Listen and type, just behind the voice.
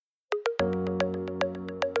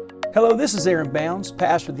Hello, this is Aaron Bounds,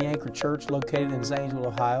 pastor of the Anchor Church located in Zanesville,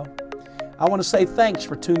 Ohio. I want to say thanks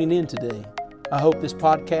for tuning in today. I hope this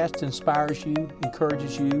podcast inspires you,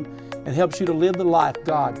 encourages you, and helps you to live the life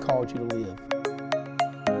God called you to live.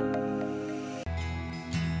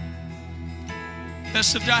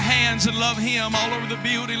 Let's lift our hands and love Him all over the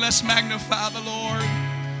building. Let's magnify the Lord.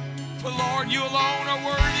 For Lord, you alone are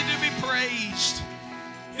worthy to be praised.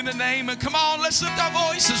 In the name of, come on, let's lift our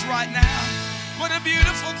voices right now. What a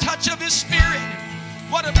beautiful touch of His Spirit.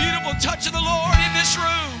 What a beautiful touch of the Lord in this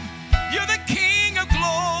room. You're the King of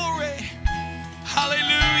glory.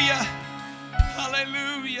 Hallelujah.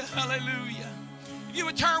 Hallelujah. Hallelujah. If you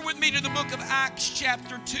would turn with me to the book of Acts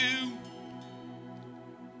chapter 2.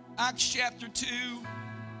 Acts chapter 2.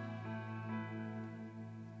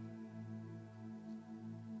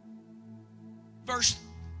 Verse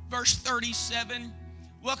 37.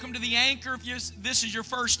 Welcome to the Anchor. If this is your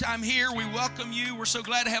first time here, we welcome you. We're so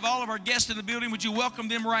glad to have all of our guests in the building. Would you welcome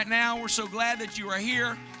them right now? We're so glad that you are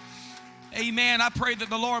here. Amen. I pray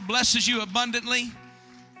that the Lord blesses you abundantly.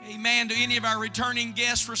 Amen. To any of our returning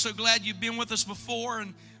guests, we're so glad you've been with us before,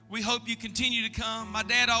 and we hope you continue to come. My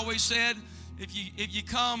dad always said, if you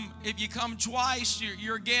come twice,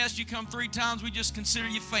 you're a guest. You come 3 times, we just consider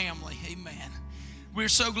you family. Amen. We're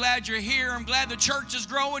so glad you're here. I'm glad the church is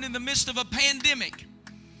growing in the midst of a pandemic.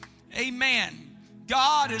 Amen.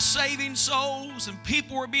 God is saving souls, and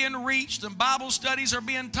people are being reached, and Bible studies are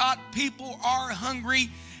being taught. People are hungry,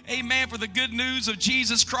 amen, for the good news of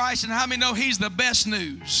Jesus Christ. And how many know He's the best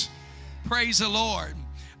news? Praise the Lord.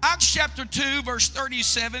 Acts chapter 2, verse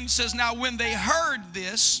 37 says, Now when they heard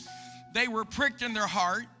this, they were pricked in their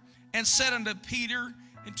heart, and said unto Peter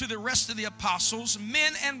and to the rest of the apostles,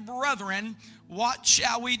 Men and brethren, what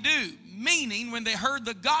shall we do? Meaning, when they heard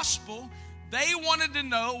the gospel, they wanted to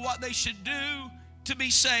know what they should do to be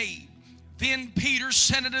saved. Then Peter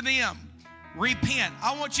said unto them, Repent.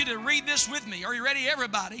 I want you to read this with me. Are you ready,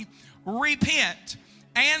 everybody? Repent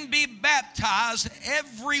and be baptized,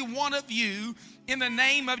 every one of you, in the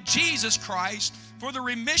name of Jesus Christ, for the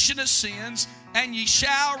remission of sins, and ye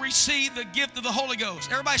shall receive the gift of the Holy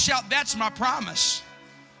Ghost. Everybody shout, that's my promise.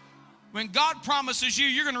 When God promises you,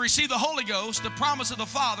 you're going to receive the Holy Ghost, the promise of the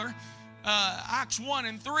Father. Acts 1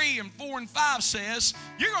 and 3 and 4 and 5 says,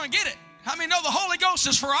 you're going to get it. How many know the Holy Ghost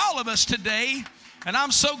is for all of us today? And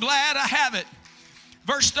I'm so glad I have it.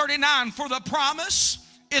 Verse 39, For the promise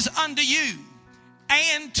is unto you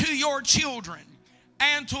and to your children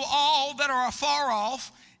and to all that are afar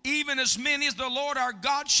off, even as many as the Lord our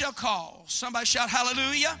God shall call. Somebody shout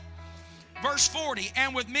hallelujah. Verse 40,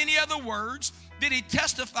 And with many other words did he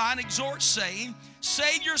testify and exhort, saying,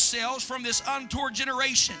 Save yourselves from this untoward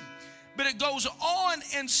generation. But it goes on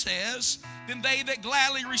and says, Then they that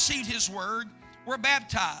gladly received his word were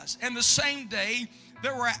baptized. And the same day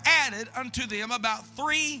there were added unto them about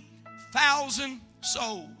 3,000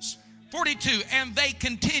 souls. 42, And they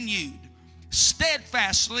continued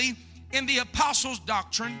steadfastly in the apostles'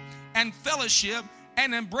 doctrine and fellowship,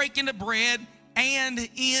 and in breaking of bread, and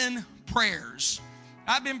in prayers.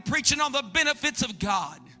 I've been preaching on the benefits of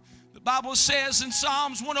God. The Bible says in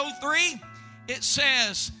Psalms 103, it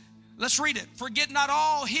says, let's read it. Forget not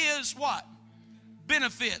all his what?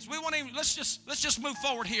 Benefits. Let's just move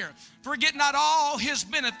forward here. Forget not all his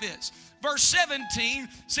benefits. Verse 17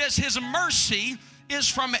 says his mercy is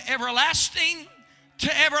from everlasting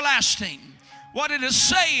to everlasting. What it is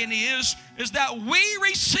saying is that we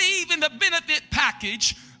receive in the benefit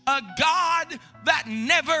package a God that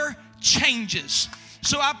never changes.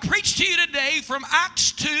 So I preach to you today from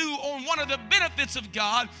Acts 2 on one of the benefits of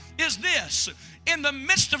God is this. In the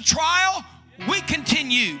midst of trial, we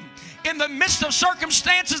continue. In the midst of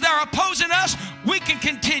circumstances that are opposing us, we can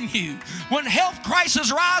continue. When health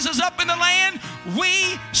crisis rises up in the land,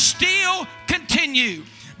 we still continue.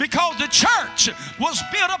 Because the church was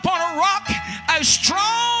built upon a rock, a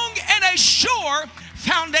strong and a sure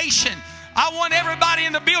foundation. I want everybody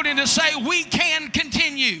in the building to say, we can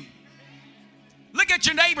continue. Look at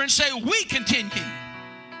your neighbor and say, we continue.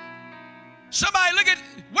 Somebody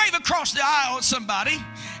wave across the aisle at somebody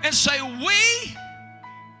and say, we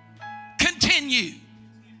continue.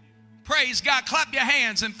 Praise God. Clap your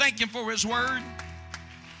hands and thank Him for His word.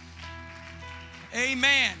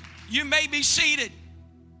 Amen. You may be seated.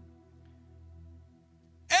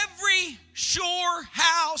 Every sure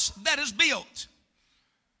house that is built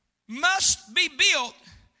must be built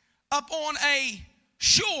upon a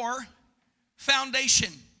sure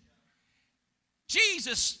foundation.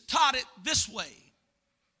 Jesus taught it this way.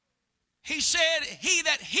 He said, He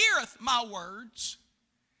that heareth my words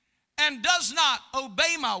and does not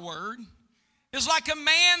obey my word is like a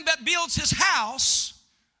man that builds his house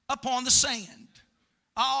upon the sand.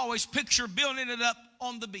 I always picture building it up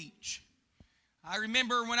on the beach. I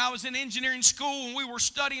remember when I was in engineering school and we were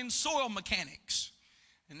studying soil mechanics,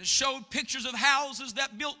 and it showed pictures of houses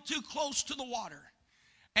that built too close to the water,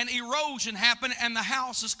 and erosion happened and the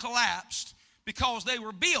houses collapsed because they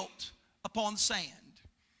were built upon sand.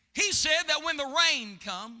 He said that when the rain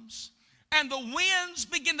comes and the winds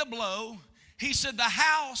begin to blow, he said the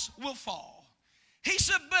house will fall. He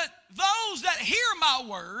said, but those that hear my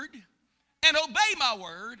word and obey my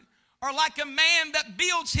word are like a man that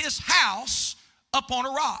builds his house upon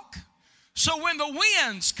a rock. So when the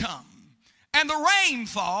winds come and the rain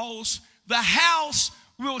falls, the house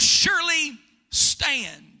will surely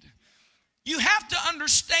stand. You have to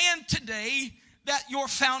understand today that your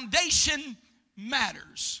foundation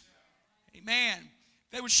matters. Amen.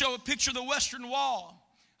 They would show a picture of the Western Wall.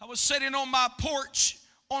 I was sitting on my porch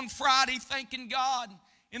on Friday thanking God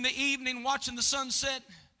in the evening watching the sunset.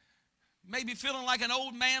 Maybe feeling like an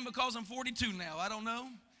old man because I'm 42 now. I don't know.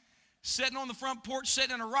 Sitting on the front porch,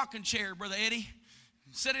 sitting in a rocking chair, Brother Eddie.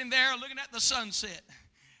 Sitting there looking at the sunset.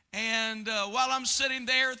 And while I'm sitting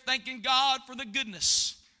there thanking God for the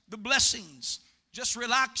goodness, the blessings, just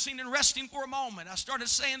relaxing and resting for a moment, I started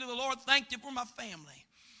saying to the Lord, thank you for my family.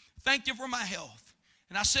 Thank you for my health.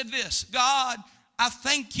 And I said this, God, I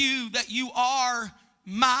thank you that you are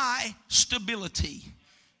my stability.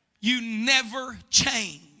 You never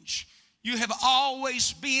change. You have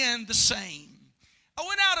always been the same. I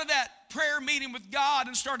went out of that prayer meeting with God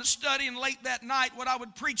and started studying late that night what I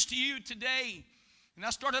would preach to you today. And I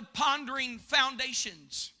started pondering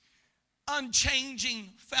foundations, unchanging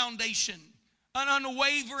foundation, an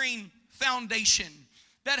unwavering foundation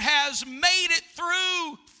that has made it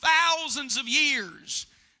through thousands of years.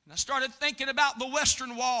 And I started thinking about the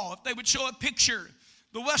Western Wall. If they would show a picture,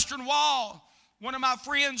 the Western Wall, one of my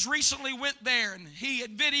friends recently went there and he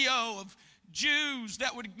had video of Jews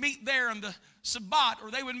that would meet there on the Sabbath,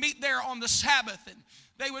 or they would meet there on the Sabbath, and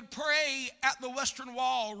they would pray at the Western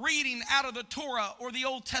Wall, reading out of the Torah or the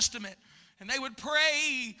Old Testament, and they would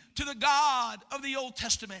pray to the God of the Old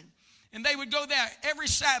Testament, and they would go there every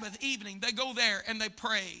Sabbath evening. They go there and they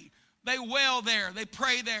pray. They wail there. They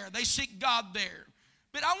pray there. They seek God there.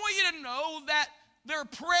 But I want you to know that their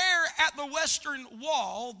prayer at the Western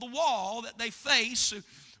Wall, the wall that they face,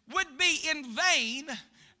 would be in vain,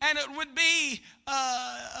 and it would be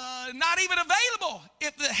not even available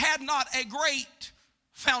if it had not a great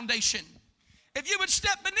foundation. If you would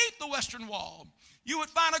step beneath the Western Wall, you would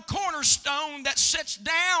find a cornerstone that sits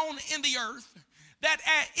down in the earth that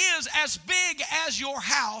is as big as your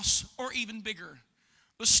house or even bigger.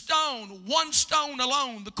 The stone, one stone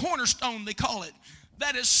alone, the cornerstone they call it,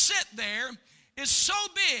 that is set there is so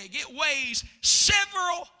big it weighs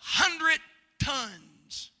several hundred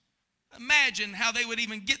tons. Imagine how they would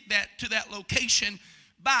even get that to that location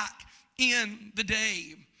back in the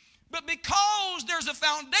day. But because there's a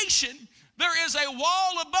foundation, there is a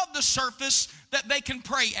wall above the surface that they can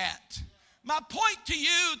pray at. My point to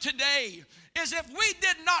you today is if we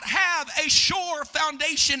did not have a sure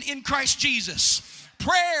foundation in Christ Jesus,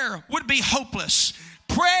 prayer would be hopeless.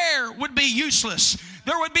 Prayer would be useless.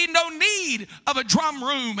 There would be no need of a drum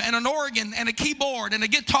room and an organ and a keyboard and a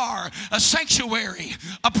guitar, a sanctuary,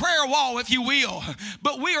 a prayer wall, if you will.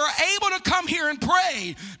 But we are able to come here and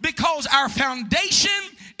pray because our foundation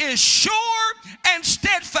is sure and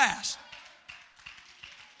steadfast.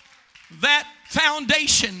 That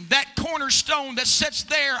foundation, that cornerstone that sits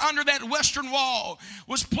there under that Western Wall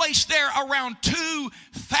was placed there around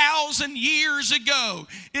 2,000 years ago.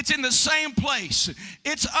 It's in the same place.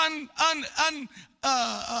 It's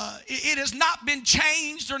it has not been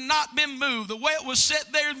changed or not been moved. The way it was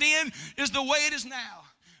set there then is the way it is now.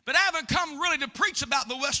 But I haven't come really to preach about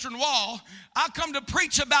the Western Wall. I come to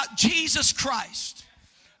preach about Jesus Christ.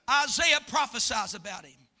 Isaiah prophesies about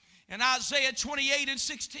him. In Isaiah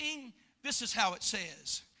 28:16, this is how it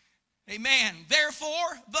says. Amen.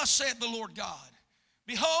 Therefore, thus saith the Lord God,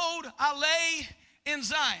 behold, I lay in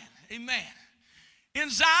Zion. Amen.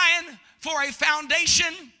 In Zion for a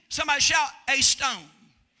foundation, somebody shout, a stone.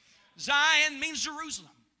 Zion means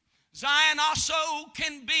Jerusalem. Zion also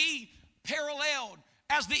can be paralleled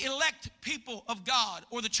as the elect people of God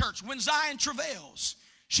or the church. When Zion travails,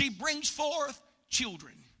 she brings forth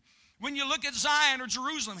children. When you look at Zion or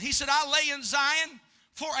Jerusalem, he said, I lay in Zion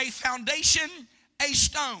for a foundation, a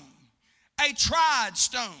stone, a tried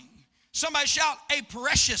stone. Somebody shout, a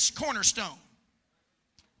precious cornerstone.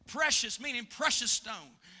 Precious meaning precious stone.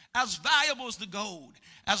 As valuable as the gold.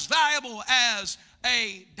 As valuable as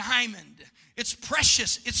a diamond. It's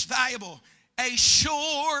precious. It's valuable. A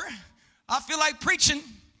sure, I feel like preaching,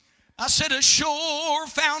 I said, a sure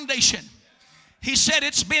foundation. He said,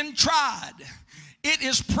 it's been tried. It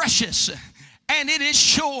is precious and it is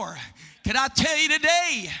sure. Can I tell you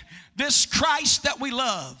today, this Christ that we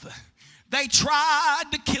love, they tried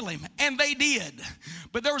to kill him, and they did.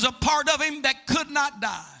 But there was a part of him that could not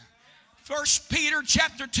die. 1 Peter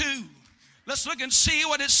chapter 2. Let's look and see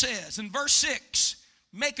what it says. In verse 6,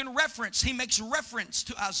 he makes reference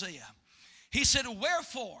to Isaiah. He said,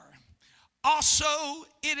 wherefore, also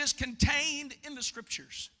it is contained in the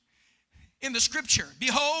scriptures. In the scripture,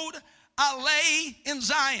 behold, I lay in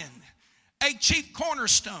Zion a chief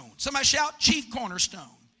cornerstone. Somebody shout, chief cornerstone.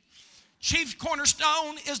 Chief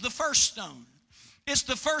cornerstone is the first stone. It's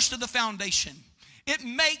the first of the foundation. It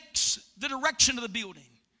makes the direction of the building.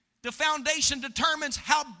 The foundation determines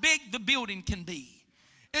how big the building can be.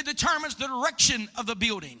 It determines the direction of the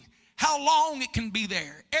building, how long it can be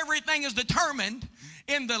there. Everything is determined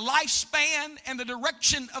in the lifespan and the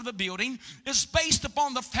direction of the building is based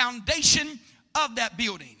upon the foundation of that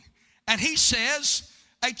building. And he says,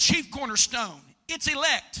 a chief cornerstone. It's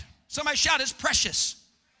elect. Somebody shout, it's precious.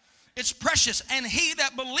 It's precious, and he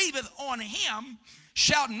that believeth on him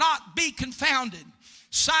shall not be confounded.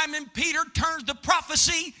 Simon Peter turns the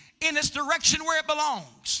prophecy in its direction where it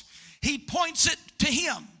belongs. He points it to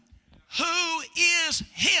him. Who is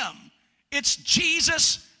him? It's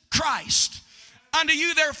Jesus Christ. Unto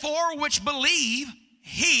you therefore which believe,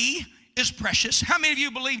 he is precious. How many of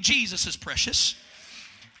you believe Jesus is precious?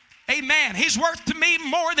 Amen. He's worth to me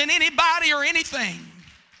more than anybody or anything.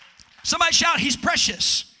 Somebody shout, he's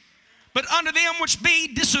precious. But unto them which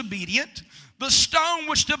be disobedient, the stone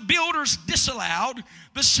which the builders disallowed,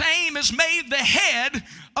 the same is made the head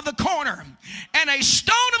of the corner, and a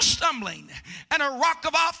stone of stumbling, and a rock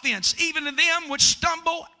of offense, even to them which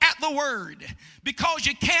stumble at the word. Because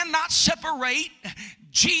you cannot separate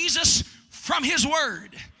Jesus from his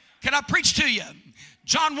word. Can I preach to you?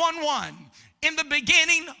 John 1:1, in the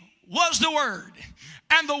beginning was the Word,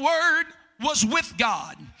 and the Word was with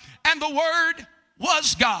God, and the Word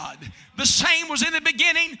was God. The same was in the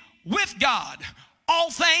beginning with God.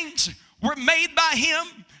 All things were made by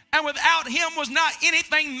him, and without him was not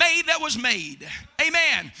anything made that was made.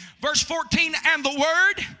 Amen. Verse 14, and the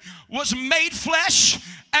Word was made flesh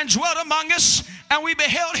and dwelt among us, and we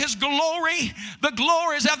beheld his glory. The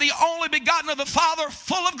glory is of the only begotten of the Father,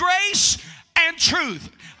 full of grace and truth.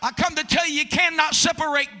 I come to tell you, you cannot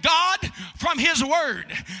separate God from his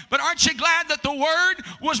word. But aren't you glad that the word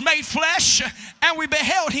was made flesh and we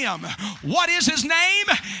beheld him? What is his name?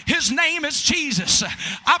 His name is Jesus.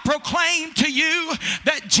 I proclaim to you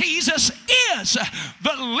that Jesus is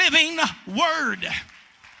the living word.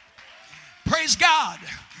 Praise God.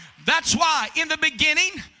 That's why in the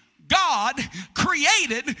beginning, God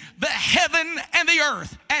created the heaven and the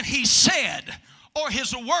earth. And he said, or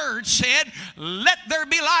his word said, let there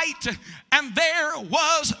be light, and there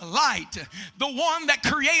was light. The one that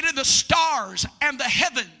created the stars and the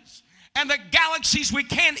heavens and the galaxies we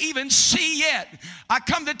can't even see yet. I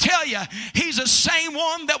come to tell you, he's the same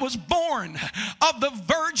one that was born of the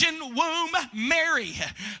virgin womb Mary,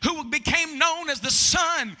 who became known as the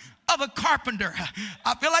son of a carpenter.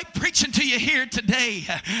 I feel like preaching to you here today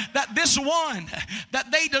that this one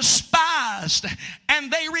that they despised and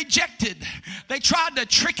they rejected, they tried to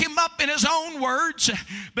trick him up in his own words,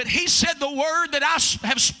 but he said, the word that I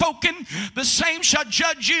have spoken, the same shall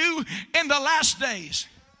judge you in the last days.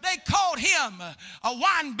 They called him a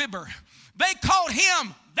wine bibber. They called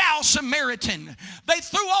him thou Samaritan. They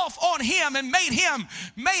threw off on him and made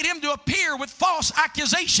him to appear with false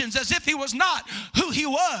accusations as if he was not who he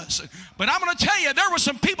was. But I'm going to tell you, there were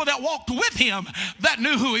some people that walked with him that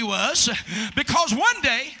knew who he was, because one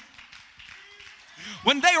day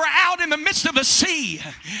when they were out in the midst of the sea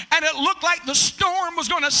and it looked like the storm was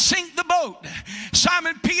going to sink the boat,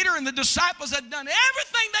 Simon Peter and the disciples had done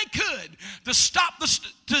everything they could to stop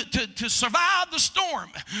to survive the storm.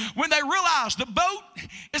 When they realized the boat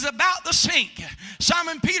is about to sink,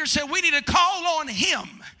 Simon Peter said, we need to call on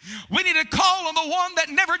him. We need to call on the one that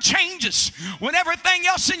never changes. When everything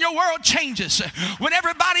else in your world changes, when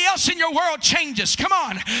everybody else in your world changes, come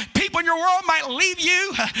on, people in your world might leave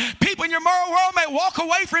you, people in your world may walk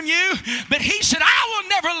away from you, but he said, I will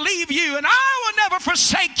never leave you and I will never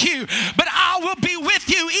forsake you, but I will be with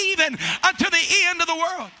you even unto the end of the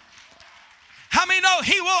world. How many know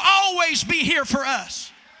he will always be here for us?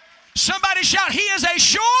 Somebody shout, he is a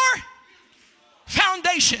sure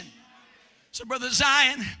foundation. So Brother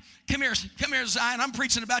Zion, come here, Zion. I'm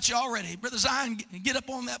preaching about you already. Brother Zion, get up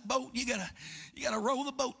on that boat. You gotta row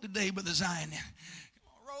the boat today, Brother Zion.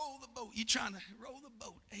 Roll the boat. You trying to row the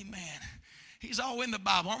boat. Amen. He's all in the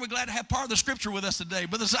Bible. Aren't we glad to have part of the scripture with us today?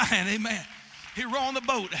 Brother Zion, amen. He rowing the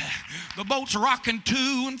boat. The boat's rocking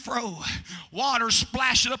to and fro. Water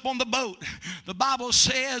splashing up on the boat. The Bible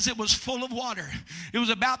says it was full of water. It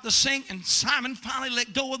was about to sink, and Simon finally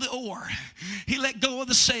let go of the oar. He let go of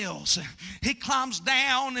the sails. He climbs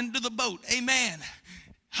down into the boat. Amen.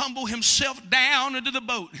 Humble himself down into the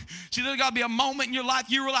boat. See, there's got to be a moment in your life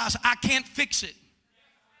you realize, I can't fix it.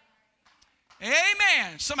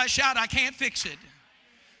 Amen. Somebody shout, I can't fix it.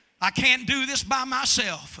 I can't do this by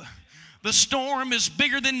myself. The storm is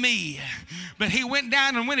bigger than me. But he went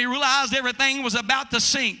down, and when he realized everything was about to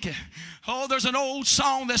sink, oh, there's an old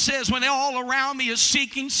song that says, when all around me is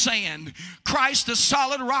sinking sand, Christ the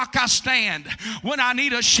solid rock I stand. When I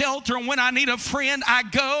need a shelter and when I need a friend, I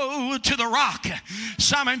go to the rock.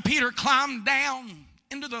 Simon Peter climbed down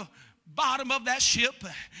into the bottom of that ship.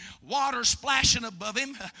 Water splashing above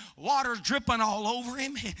him. Water dripping all over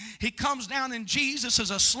him. He comes down, and Jesus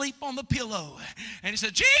is asleep on the pillow. And he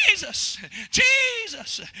said, Jesus,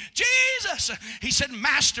 Jesus, Jesus. He said,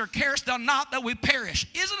 Master, carest thou not that we perish?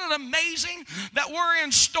 Isn't it amazing that we're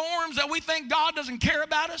in storms that we think God doesn't care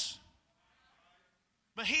about us?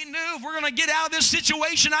 But he knew, if we're going to get out of this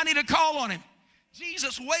situation, I need to call on him.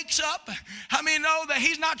 Jesus wakes up. How many know that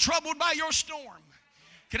he's not troubled by your storm?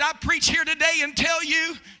 Could I preach here today and tell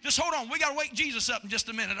you, just hold on, we got to wake Jesus up in just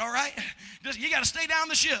a minute, all right? You got to stay down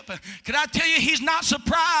the ship. Could I tell you, he's not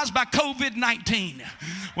surprised by COVID-19.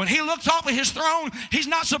 When he looks off of his throne, he's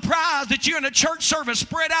not surprised that you're in a church service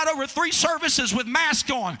spread out over 3 services with masks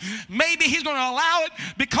on. Maybe he's going to allow it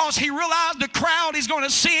because he realized the crowd he's going to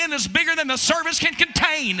send is bigger than the service can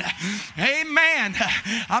contain. Amen.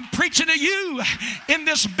 I'm preaching to you in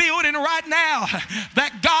this building right now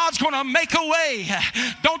that God's going to make a way.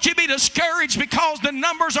 Don't you be discouraged because the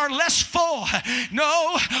numbers are less full.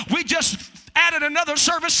 No, we just added another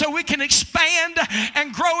service so we can expand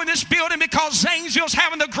and grow in this building because Zanesville's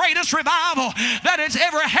having the greatest revival that it's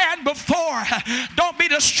ever had before. Don't be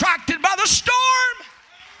distracted by the storm.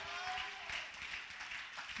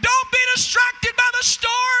 Don't be distracted by the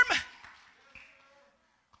storm.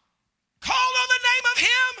 Call on the name of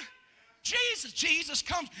him. Jesus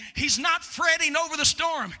comes. He's not fretting over the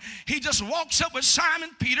storm. He just walks up with Simon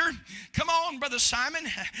Peter. Come on, Brother Simon.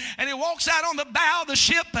 And he walks out on the bow of the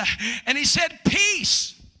ship, and he said,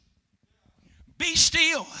 peace, be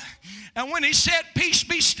still. And when he said, peace,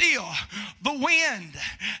 be still, the wind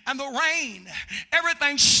and the rain,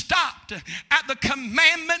 everything stopped at the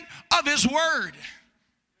commandment of his word.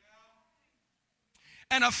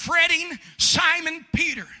 And a fretting Simon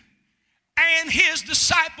Peter and his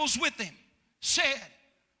disciples with him said,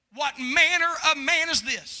 what manner of man is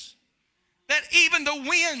this, that even the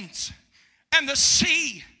winds and the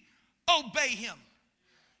sea obey him?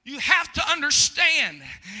 You have to understand,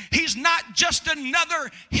 he's not just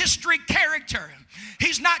another history character.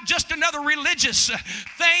 He's not just another religious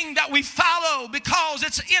thing that we follow because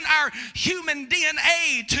it's in our human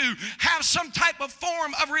DNA to have some type of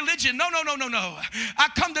form of religion. No. I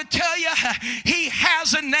come to tell you, he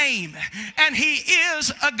has a name, and he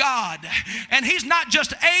is a God. And he's not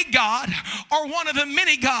just a God or one of the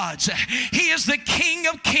many gods. He is the King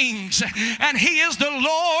of kings, and he is the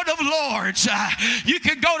Lord of lords. You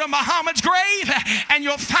could go to Muhammad's grave and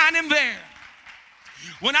you'll find him there.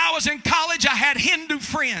 When I was in college, I had Hindu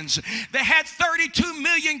friends. They had 32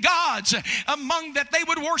 million gods among that they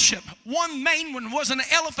would worship. One main one was an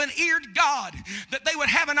elephant-eared god that they would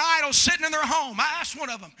have an idol sitting in their home. I asked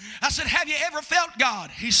one of them, I said, have you ever felt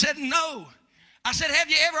God? He said, no. I said, have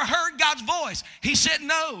you ever heard God's voice? He said,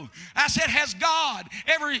 no. I said, has God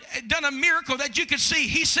ever done a miracle that you could see?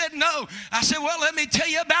 He said, no. I said, well, let me tell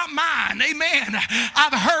you about mine. Amen.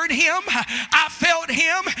 I've heard him, I felt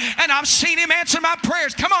him, and I've seen him answer my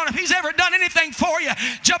prayers. Come on, if he's ever done anything for you,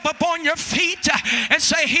 jump up on your feet and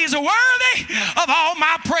say, he's worthy of all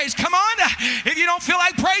my praise. Come on. If you don't feel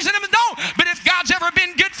like praising him, don't. But if God's ever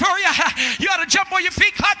been good for you, you ought to jump on your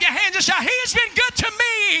feet, clap your hands, and shout, he's been good to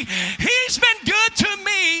me. He's been good to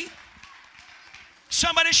me.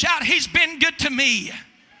 Somebody shout, he's been good to me.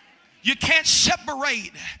 You can't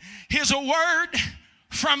separate his word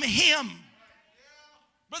from him.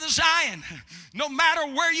 Brother Zion, no matter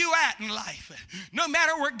where you at in life, no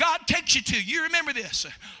matter where God takes you to, you remember this,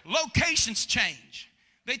 locations change.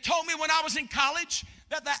 They told me when I was in college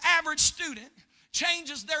that the average student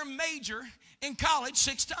changes their major in college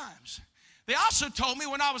 6 times. They also told me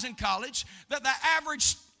when I was in college that the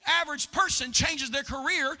average person changes their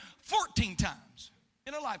career 14 times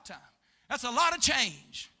in a lifetime. That's a lot of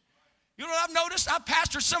change. You know what I've noticed? I've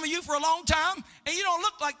pastored some of you for a long time, and you don't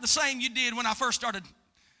look like the same you did when I first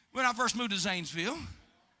moved to Zanesville.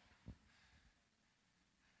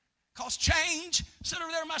 Because change, sit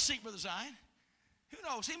over there in my seat, Brother Zion. Who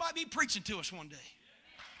knows? He might be preaching to us one day.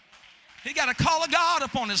 He got a call of God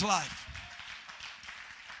upon his life.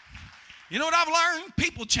 You know what I've learned?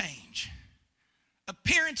 People change.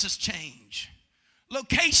 Appearances change.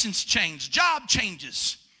 Locations change. Job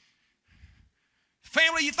changes.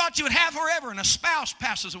 Family you thought you would have forever, and a spouse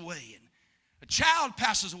passes away, and a child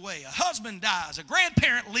passes away, a husband dies, a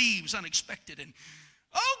grandparent leaves unexpected, and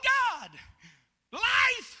oh God,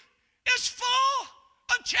 life is full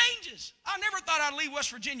of changes. I never thought I'd leave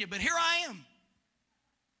West Virginia, but here I am.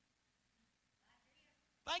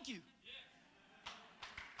 Thank you.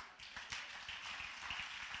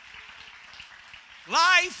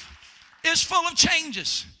 Life is full of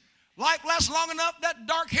changes. Life lasts long enough, that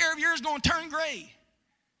dark hair of yours is going to turn gray.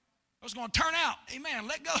 It's going to turn out. Amen.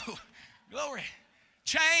 Let go. Glory.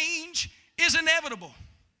 Change is inevitable.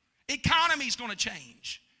 Economy is going to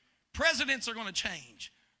change. Presidents are going to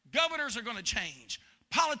change. Governors are going to change.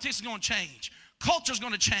 Politics is going to change. Culture is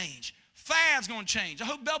going to change. Fads going to change. I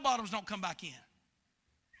hope bell bottoms don't come back in.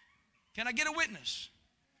 Can I get a witness?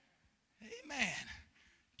 Amen.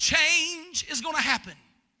 Change is going to happen.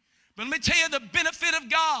 But let me tell you the benefit of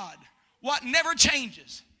God. What never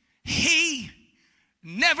changes. He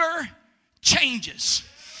never changes.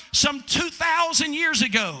 Some 2,000 years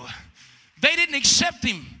ago, they didn't accept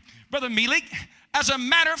him, Brother Melik. As a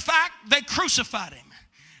matter of fact, they crucified him.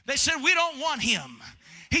 They said, we don't want him.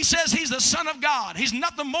 He says he's the Son of God. He's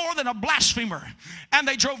nothing more than a blasphemer. And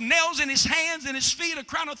they drove nails in his hands and his feet, a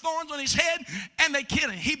crown of thorns on his head, and they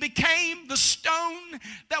killed him. He became the stone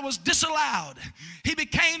that was disallowed. He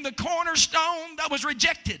became the cornerstone that was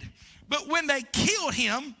rejected. But when they killed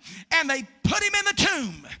him and they put him in the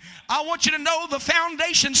tomb, I want you to know the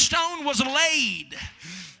foundation stone was laid.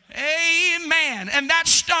 Amen. And that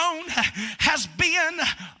stone has been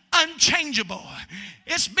unchangeable.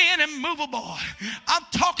 It's been immovable. I'm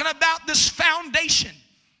talking about this foundation.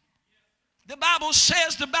 The Bible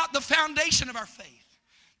says about the foundation of our faith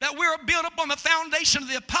that we're built up on the foundation of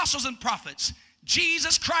the apostles and prophets.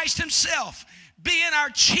 Jesus Christ himself being our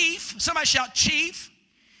chief, somebody shout chief,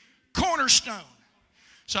 cornerstone.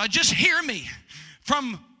 So just hear me.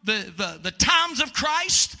 From the times of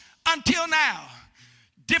Christ until now,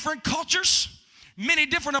 different cultures, many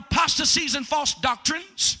different apostasies and false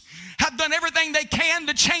doctrines have done everything they can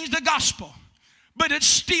to change the gospel, but it's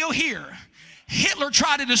still here. Hitler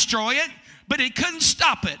tried to destroy it, but he couldn't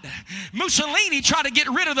stop it. Mussolini tried to get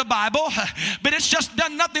rid of the Bible, but it's just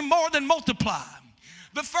done nothing more than multiply.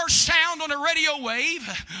 The first sound on a radio wave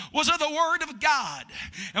was of the Word of God.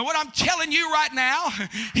 And what I'm telling you right now,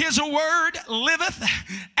 his word liveth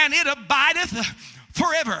and it abideth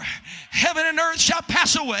forever. Heaven and earth shall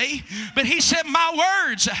pass away, but he said, my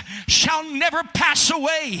words shall never pass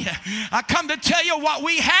away. I come to tell you what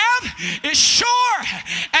we have is sure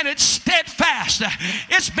and it's steadfast.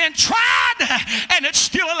 It's been tried and it's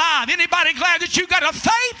still alive. Anybody glad that you got a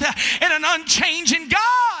faith in an unchanging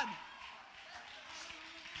God?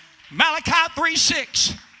 Malachi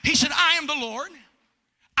 3:6, he said, I am the Lord,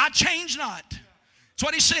 I change not. That's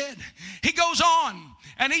what he said. He goes on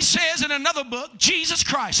and he says in another book, Jesus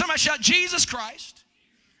Christ. Somebody shout, Jesus Christ,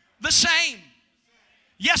 the same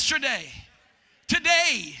yesterday,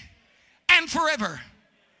 today, and forever.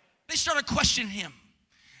 They started questioning him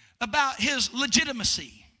about his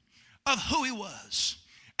legitimacy of who he was.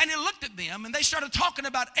 And he looked at them and they started talking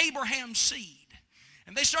about Abraham's seed.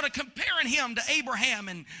 And they started comparing him to Abraham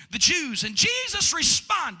and the Jews. And Jesus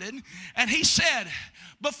responded and he said,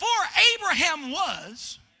 before Abraham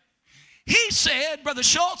was, he said, Brother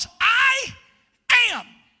Schultz, I am.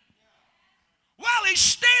 While he's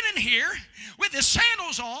standing here with his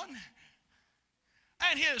sandals on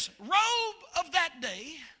and his robe of that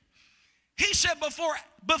day, he said, before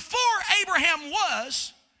Abraham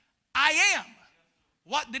was, I am.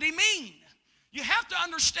 What did he mean? You have to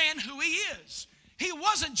understand who he is. He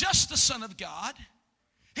wasn't just the Son of God.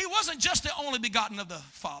 He wasn't just the only begotten of the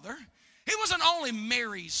Father. He wasn't only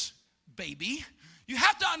Mary's baby. You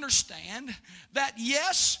have to understand that,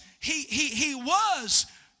 yes, he was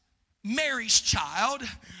Mary's child,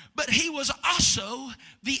 but he was also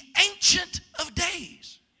the Ancient of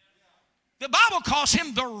Days. The Bible calls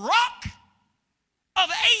him the Rock of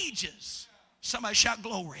Ages. Somebody shout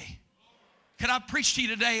glory. Can I preach to you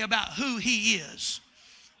today about who he is?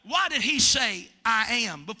 Why did he say, I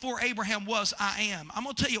am? Before Abraham was, I am. I'm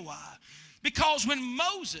going to tell you why. Because when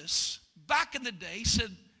Moses, back in the day, said,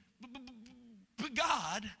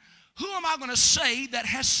 God, who am I going to say that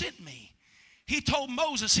has sent me? He told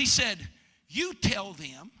Moses, he said, you tell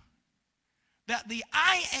them that the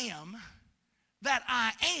I am that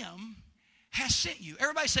I am has sent you.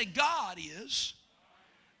 Everybody say, God is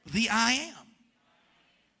the I am.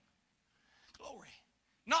 Glory.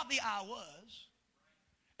 Not the I was.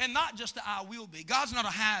 And not just the I will be. God's not a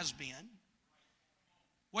has been.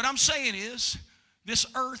 What I'm saying is, this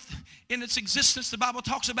earth in its existence, the Bible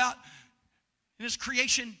talks about in its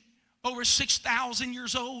creation, over 6,000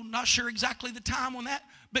 years old. Not sure exactly the time on that.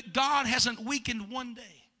 But God hasn't weakened one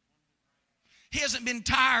day. He hasn't been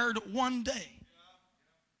tired one day.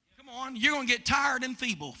 Come on, you're going to get tired and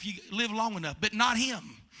feeble if you live long enough, but not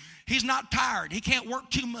him. He's not tired. He can't work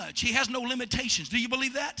too much. He has no limitations. Do you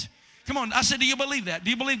believe that? Come on, I said, do you believe that? Do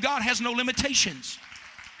you believe God has no limitations?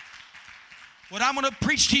 What I'm going to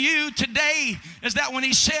preach to you today is that when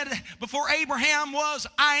he said before Abraham was,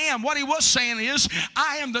 I am, what he was saying is,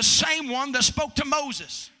 I am the same one that spoke to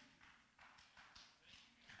Moses.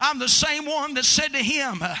 I'm the same one that said to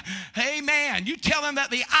him, amen. You tell him that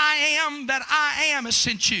the I am has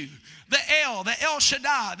sent you. The El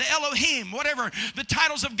Shaddai, the Elohim, whatever, the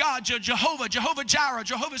titles of God, Jehovah, Jehovah Jireh,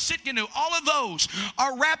 Jehovah Sitkanu, all of those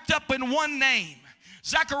are wrapped up in one name.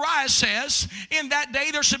 Zechariah says, in that day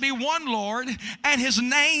there shall be one Lord, and his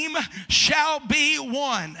name shall be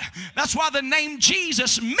one. That's why the name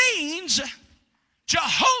Jesus means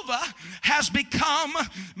Jehovah has become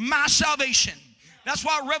my salvation. That's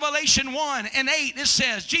why Revelation 1:8, it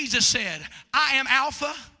says, Jesus said, I am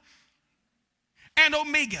Alpha and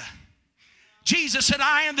Omega. Jesus said,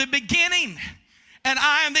 I am the beginning and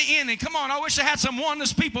I am the ending. Come on, I wish I had some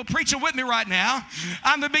oneness people preaching with me right now.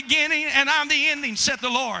 I'm the beginning and I'm the ending, said the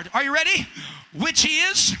Lord. Are you ready? Which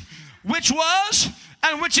is, which was,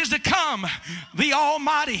 and which is to come, the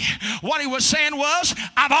Almighty. What he was saying was,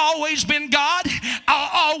 I've always been God.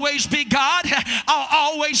 I'll always be God. I'll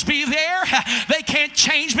always be there. They can't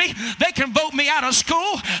change me. They can vote me out of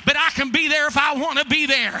school, but I can be there if I want to be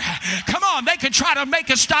there. Come on, they can try to make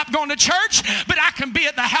us stop going to church, but I can be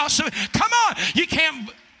at the house of, come on, you can't.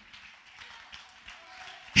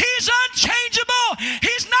 He's unchangeable.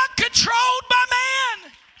 He's not controlled by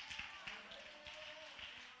man.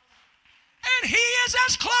 And he is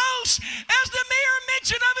as close as the mere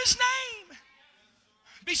mention of his name.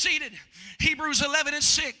 Be seated. Hebrews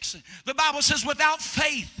 11:6. The Bible says, without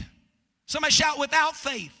faith. Somebody shout, without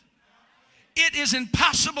faith. It is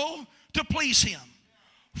impossible to please him.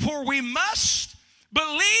 For we must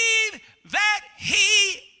believe that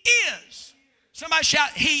he is. Somebody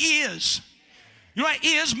shout, he is. You know what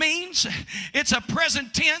is means? It's a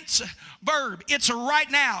present tense verb. It's a right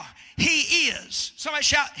now. He is. Somebody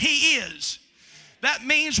shout, he is. That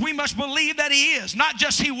means we must believe that he is. Not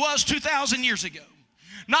just he was 2,000 years ago.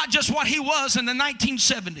 Not just what he was in the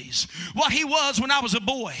 1970s. What he was when I was a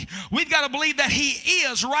boy. We've got to believe that he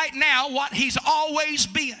is right now what he's always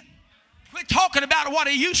been. Quit talking about what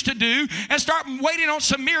he used to do and start waiting on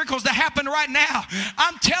some miracles to happen right now.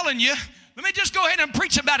 I'm telling you. Let me just go ahead and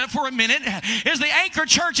preach about it for a minute. Is the Anchor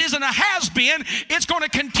Church isn't a has-been, it's going to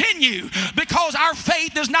continue because our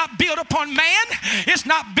faith is not built upon man. It's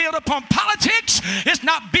not built upon politics. It's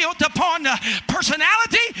not built upon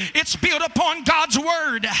personality. It's built upon God's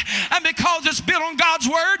Word. And because it's built on God's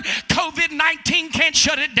Word, COVID-19 can't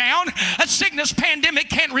shut it down. A sickness pandemic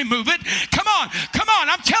can't remove it. Come on.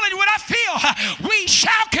 I'm telling you what I feel. We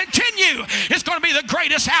shall continue. It's going to be the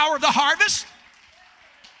greatest hour of the harvest.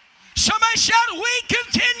 Somebody shout, we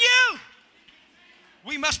continue.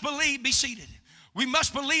 We must believe, be seated. We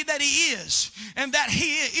must believe that he is, and that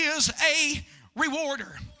he is a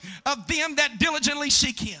rewarder of them that diligently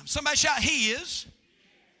seek him. Somebody shout, he is.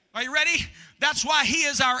 Are you ready? That's why he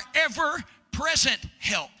is our ever-present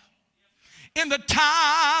help in the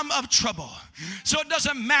time of trouble. So it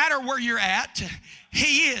doesn't matter where you're at,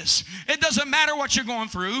 he is. It doesn't matter what you're going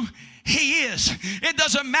through, he is. It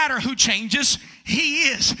doesn't matter who changes, he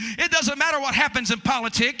is. It doesn't matter what happens in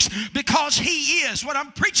politics, because he is. What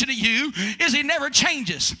I'm preaching to you is he never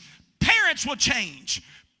changes. Parents will change.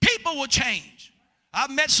 People will change. I've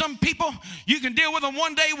met some people, you can deal with them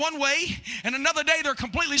one day one way, and another day they're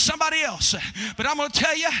completely somebody else. But I'm going to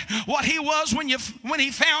tell you, what he was when he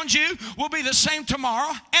found you will be the same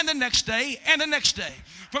tomorrow and the next day and the next day.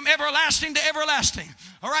 From everlasting to everlasting.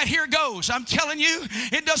 All right, here goes. I'm telling you,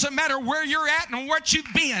 it doesn't matter where you're at and what you've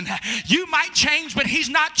been. You might change, but he's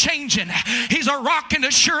not changing. He's a rock and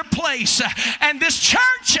a sure place. And this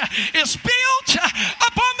church is built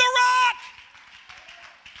upon the rock.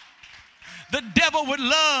 The devil would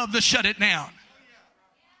love to shut it down.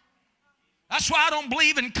 That's why I don't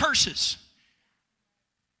believe in curses.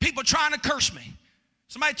 People trying to curse me.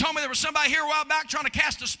 Somebody told me there was somebody here a while back trying to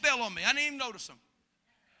cast a spell on me. I didn't even notice them.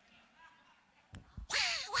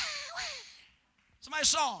 Somebody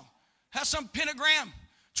saw him. Has some pentagram,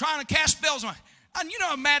 trying to cast spells on. And you know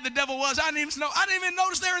how mad the devil was? I didn't even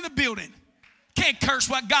notice they were in the building. Can't curse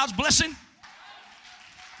what God's blessing.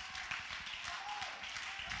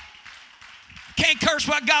 Can't curse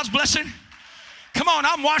what God's blessing. Come on,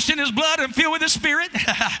 I'm washed in his blood and filled with his spirit.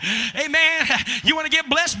 Amen. You want to get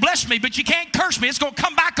blessed? Bless me, but you can't curse me. It's going to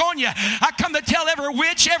come back on you. I come to tell every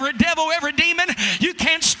witch, every devil, every demon, you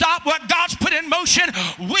can't stop what God's put in motion.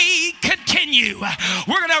 We continue.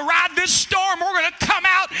 We're going to ride this storm. We're going to come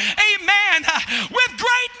out, amen, with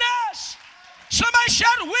greatness. Somebody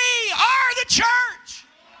shout, we are the church.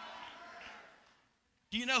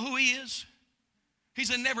 Do you know who he is? He's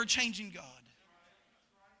a never-changing God.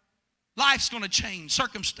 Life's going to change,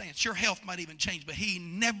 circumstance, your health might even change, but he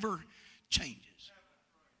never changes.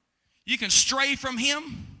 You can stray from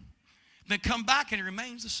him, then come back and he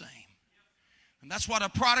remains the same. And that's why the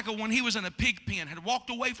prodigal, when he was in a pig pen, had walked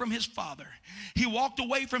away from his father. He walked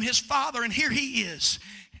away from his father, and here he is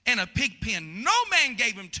in a pig pen. No man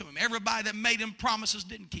gave him to him. Everybody that made him promises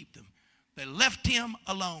didn't keep them. They left him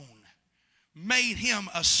alone, made him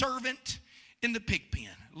a servant in the pig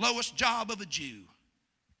pen. Lowest job of a Jew.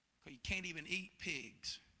 You can't even eat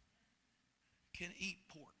pigs. Can't eat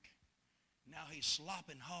pork. Now he's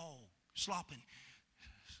slopping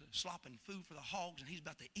food for the hogs, and he's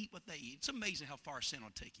about to eat what they eat. It's amazing how far sin will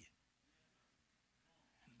take you.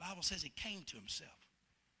 And the Bible says he came to himself.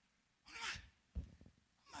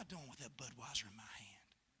 What am I doing with that Budweiser in my hand?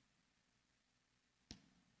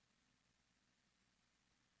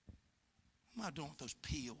 What am I doing with those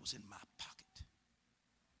pills in my pocket?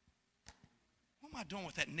 What am I doing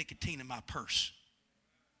with that nicotine in my purse?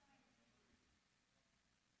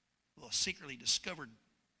 A little secretly discovered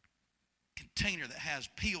container that has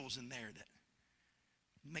pills in there that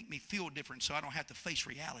make me feel different so I don't have to face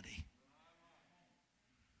reality.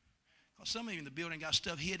 Because some of you in the building got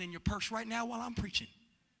stuff hid in your purse right now while I'm preaching.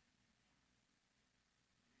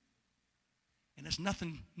 And it's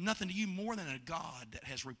nothing to you more than a God that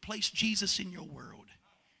has replaced Jesus in your world.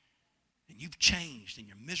 And you've changed, and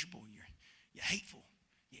you're miserable, and you're hateful,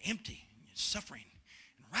 you're empty, and you're suffering.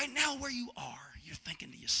 And right now where you are, you're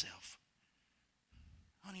thinking to yourself,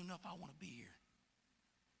 I don't even know if I want to be here.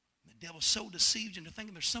 And the devil so deceives you into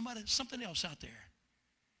thinking there's something else out there.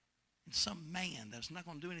 And some man that's not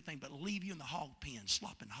going to do anything but leave you in the hog pen,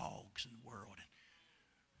 slopping hogs in the world. And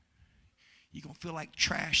you're going to feel like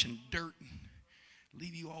trash and dirt and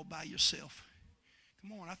leave you all by yourself.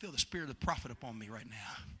 Come on, I feel the spirit of the prophet upon me right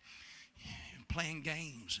now. Playing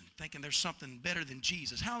games and thinking there's something better than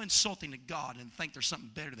Jesus. How insulting to God and think there's something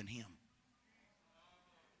better than him.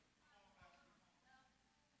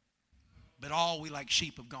 But all we like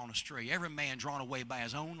sheep have gone astray. Every man drawn away by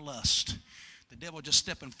his own lust. The devil just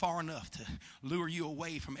stepping far enough to lure you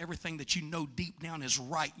away from everything that you know deep down is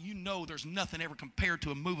right. You know there's nothing ever compared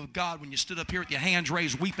to a move of God when you stood up here with your hands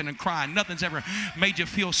raised, weeping and crying. Nothing's ever made you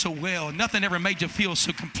feel so well. Nothing ever made you feel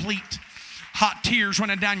so complete. Hot tears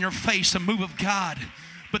running down your face, a move of God.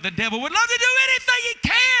 But the devil would love to do anything he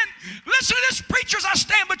can. Listen to this, preachers. I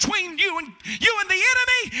stand between you and the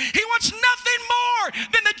enemy. He wants nothing more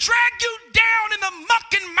than to drag you down in the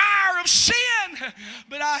muck and mire of sin.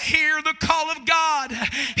 But I hear the call of God.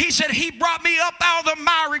 He said he brought me up out of the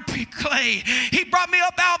miry clay. He brought me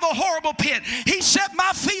up out of the horrible pit. He set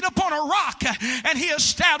my feet upon a rock, and he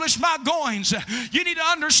established my goings. You need to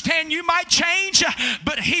understand, you might change,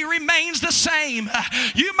 but he remains the same.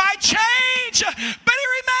 You might change, but he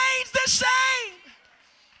remains the same.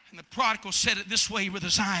 And the prodigal said it this way with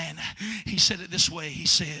his iron. He said it this way. He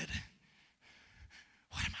said,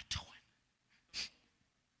 what am I doing?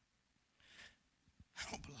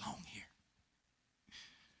 I don't belong here.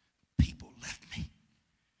 People left me.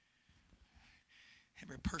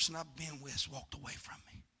 Every person I've been with has walked away from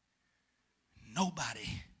me.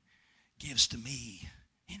 Nobody gives to me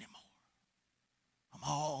anymore. I'm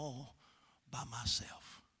all by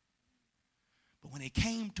myself. But when he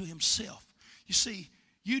came to himself, you see,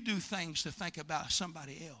 you do things to think about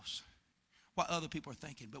somebody else, what other people are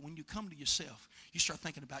thinking. But when you come to yourself, you start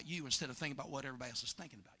thinking about you instead of thinking about what everybody else is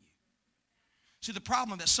thinking about you. See, the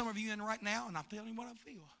problem that some of you in right now, and I'm feeling what I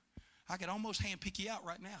feel, I could almost handpick you out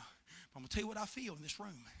right now. But I'm going to tell you what I feel in this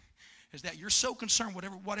room, is that you're so concerned with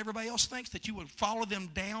what everybody else thinks that you would follow them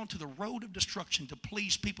down to the road of destruction to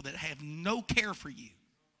please people that have no care for you.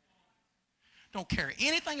 Don't care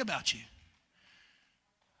anything about you.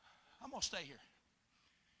 I'm going to stay here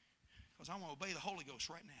because I want to obey the Holy Ghost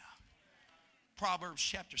right now. Proverbs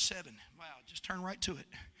chapter 7. Wow, just turn right to it.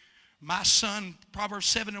 My son, Proverbs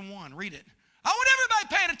 7:1. Read it. I want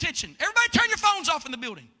everybody paying attention. Everybody turn your phones off in the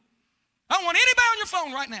building. I don't want anybody on your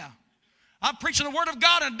phone right now. I'm preaching the Word of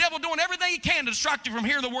God, and the devil doing everything he can to distract you from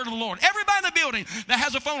hearing the Word of the Lord. Everybody in the building that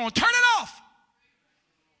has a phone on, turn it off.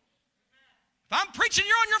 If I'm preaching,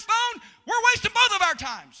 you're on your phone, we're wasting both of our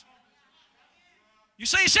times. You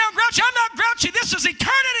say you sound grouchy. I'm not grouchy. This is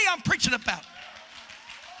eternity I'm preaching about.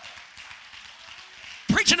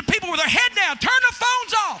 Preaching to people with their head down. Turn the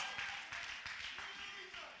phones off.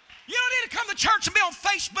 You don't need to come to church and be on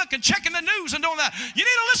Facebook and checking the news and doing that. You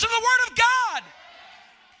need to listen to the Word of God.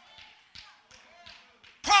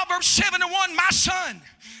 Proverbs 7:1, my son,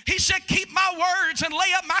 he said, keep my words and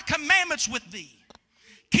lay up my commandments with thee.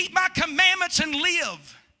 Keep my commandments and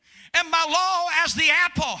live, and my law as the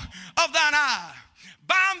apple of thine eye.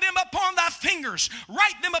 Bind them upon thy fingers,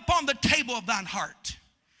 write them upon the table of thine heart.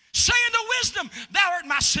 Say unto wisdom, thou art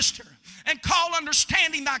my sister, and call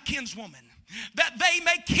understanding thy kinswoman, that they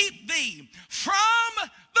may keep thee from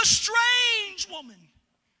the strange woman,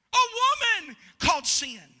 a woman called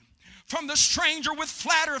sin, from the stranger which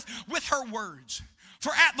flattereth with her words.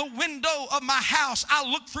 For at the window of my house I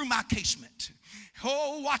look through my casement.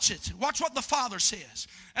 Oh, watch it. Watch what the Father says.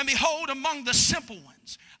 And behold, among the simple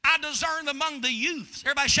ones, I discern among the youths.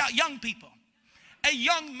 Everybody shout, young people. A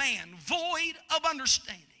young man void of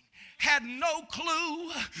understanding. Had no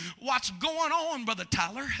clue what's going on, Brother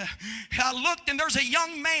Tyler. I looked, and there's a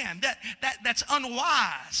young man that's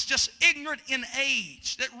unwise, just ignorant in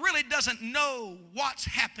age, that really doesn't know what's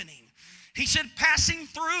happening. He said, passing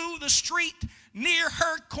through the street near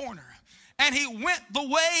her corner, and he went the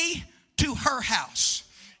way to her house.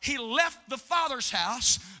 He left the Father's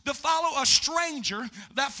house to follow a stranger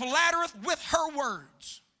that flattereth with her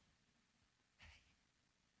words.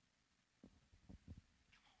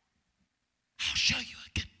 I'll show you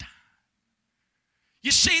a good time.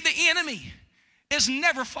 You see, the enemy is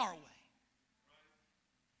never far away.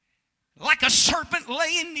 Like a serpent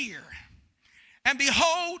laying near. And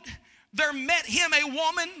behold, there met him a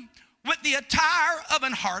woman with the attire of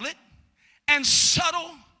an harlot and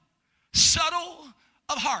subtle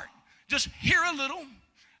of heart. Just here a little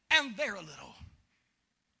and there a little.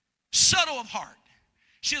 Subtle of heart.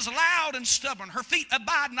 She is loud and stubborn. Her feet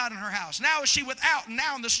abide not in her house. Now is she without, and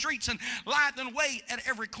now in the streets, and lieth in wait at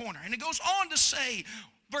every corner. And it goes on to say,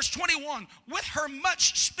 verse 21, with her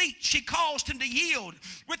much speech she caused him to yield.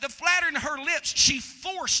 With the flatter in her lips she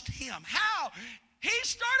forced him. How? He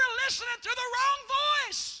started listening to the wrong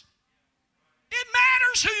voice. It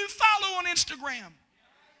matters who you follow on Instagram.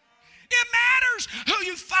 It matters who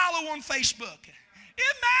you follow on Facebook.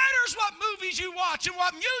 It matters what movies you watch and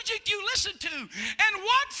what music you listen to and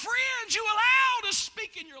what friends you allow to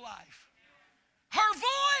speak in your life. Her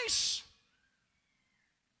voice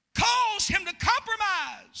caused him to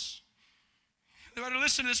compromise. You better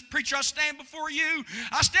listen to this, preacher. I stand before you.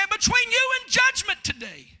 I stand between you and judgment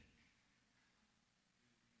today.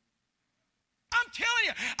 I'm telling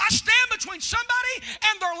you, I stand between somebody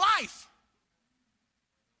and their life.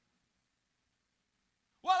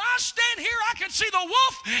 While I stand here, I can see the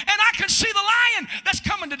wolf and I can see the lion that's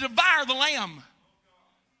coming to devour the lamb.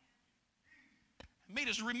 Me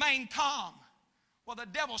to remain calm while the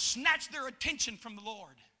devil snatched their attention from the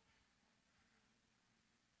Lord.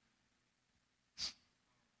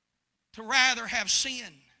 To rather have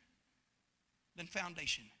sin than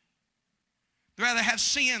foundation. To rather have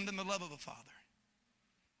sin than the love of a father.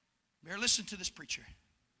 Better listen to this preacher.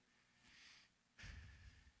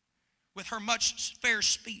 With her much fair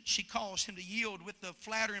speech, she caused him to yield. With the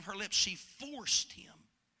flattery of her lips, she forced him.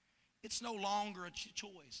 It's no longer a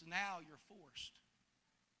choice. Now you're forced.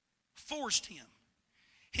 Forced him.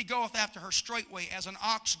 He goeth after her straightway as an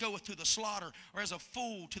ox goeth to the slaughter, or as a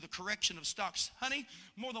fool to the correction of stocks. Honey,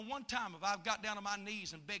 more than one time have I got down on my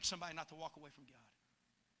knees and begged somebody not to walk away from God.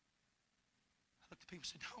 I look at people and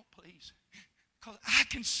say, don't, please. Because I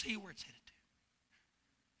can see where it's headed to.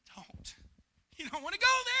 Don't. You don't want to go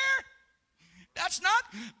there. That's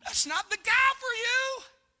not the guy for you.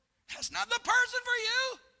 That's not the person for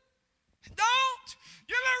you. Don't.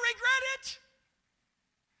 You're going to regret it.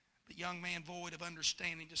 The young man void of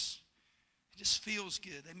understanding it just feels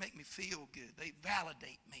good. They make me feel good. They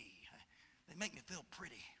validate me. They make me feel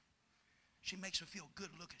pretty. She makes me feel good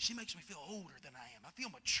looking. She makes me feel older than I am. I feel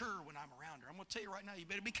mature when I'm around her. I'm going to tell you right now, you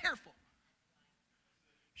better be careful.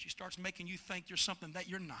 She starts making you think you're something that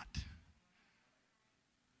you're not.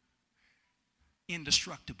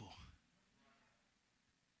 Indestructible.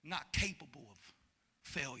 Not capable of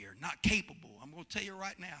failure. Not capable. I'm going to tell you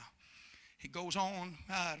right now. It goes on.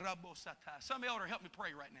 Some elder, help me pray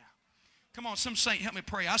right now. Come on, some saint, help me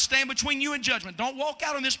pray. I stand between you and judgment. Don't walk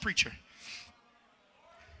out on this preacher.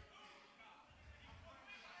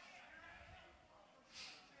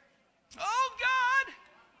 Oh, God.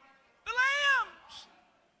 The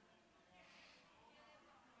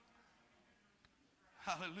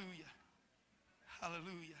Hallelujah.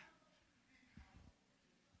 Hallelujah.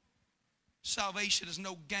 Salvation is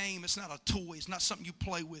no game. It's not a toy. It's not something you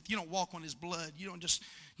play with. You don't walk on his blood. You don't just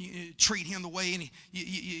treat him the way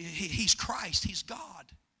he's Christ. He's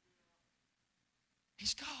God.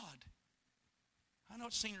 He's God. I know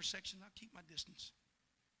it's senior section. I'll keep my distance.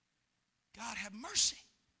 God have mercy.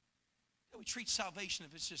 We treat salvation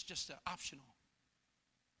if it's just an optional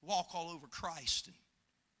walk all over Christ. And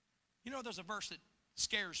you know, there's a verse that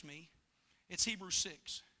scares me. It's Hebrews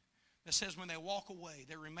 6 that says, when they walk away,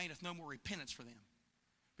 there remaineth no more repentance for them,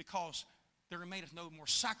 because there remaineth no more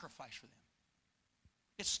sacrifice for them.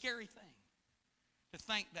 It's a scary thing to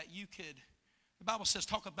think that you could, the Bible says,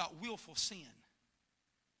 talk about willful sin.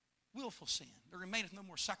 Willful sin. There remaineth no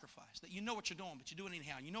more sacrifice. That you know what you're doing, but you do it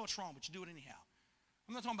anyhow. You know it's wrong, but you do it anyhow.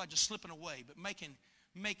 I'm not talking about just slipping away, but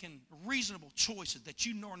making reasonable choices that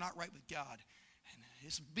you know are not right with God. And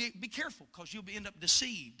it's be careful, because you'll end up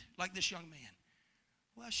deceived like this young man.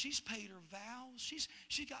 Well, she's paid her vows.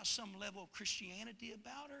 She got some level of Christianity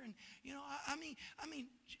about her, and you know, I mean,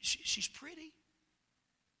 she's pretty.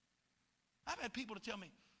 I've had people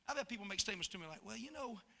make statements to me like, well, you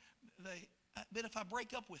know, but if I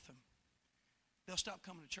break up with them, they'll stop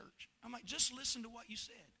coming to church. I'm like, just listen to what you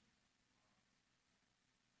said.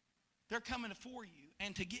 They're coming for you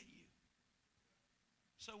and to get you.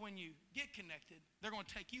 So when you get connected, they're going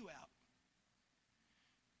to take you out.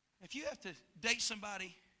 If you have to date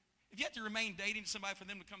somebody, if you have to remain dating somebody for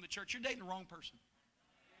them to come to church, you're dating the wrong person.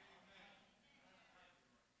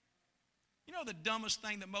 You know the dumbest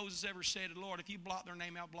thing that Moses ever said to the Lord, if you blot their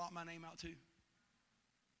name out, blot my name out too.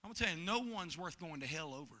 I'm going to tell you, no one's worth going to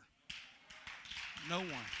hell over. No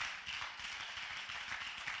one.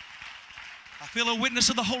 I feel a witness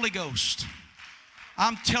of the Holy Ghost.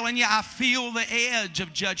 I'm telling you, I feel the edge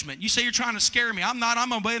of judgment. You say you're trying to scare me. I'm not.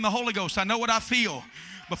 I'm obeying the Holy Ghost. I know what I feel.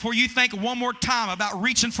 Before you think one more time about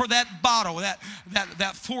reaching for that bottle, that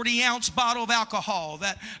 40-ounce bottle of alcohol,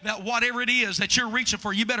 that whatever it is that you're reaching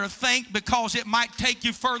for, you better think, because it might take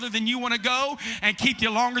you further than you want to go and keep you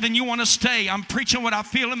longer than you want to stay. I'm preaching what I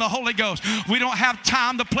feel in the Holy Ghost. We don't have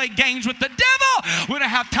time to play games with the devil. We don't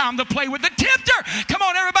have time to play with the tempter. Come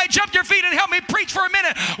on, everybody, jump to your feet and help me preach for a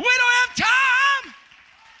minute. We don't have time.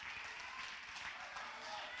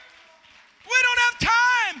 We don't have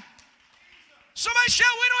time. Somebody shout,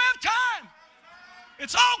 we don't have time.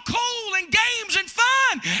 It's all cool and games and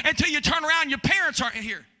fun until you turn around and your parents aren't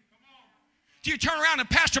here. Till you turn around and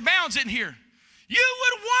Pastor Bounds isn't here. You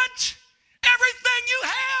would want everything you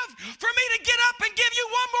have for me to get up and give you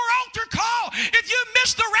one more altar call if you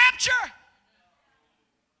miss the rapture.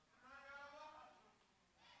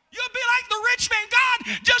 You'll be like the rich man.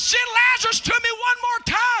 God, just send Lazarus to me one more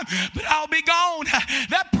time, but I'll be gone.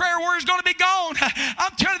 That prayer warrior is going to be gone.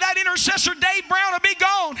 I'm telling you, that intercessor Dave Brown will be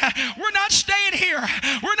gone. We're not staying here.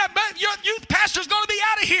 Your youth pastor's going to be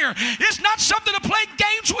out of here. It's not something to play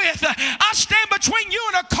games with. I stand between you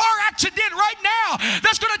and a car accident right now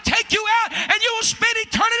that's going to take you out, and you will spend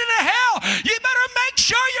eternity in hell. You better make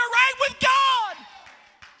sure you're right with God.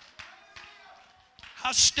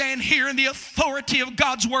 I stand here in the authority of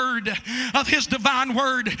God's word, of his divine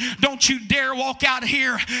word. Don't you dare walk out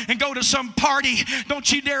here and go to some party.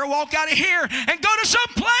 Don't you dare walk out of here and go to some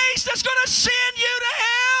place that's going to send you to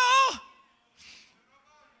hell.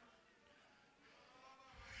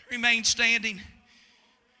 Remain standing.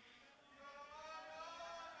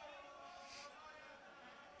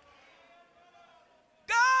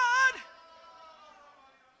 God.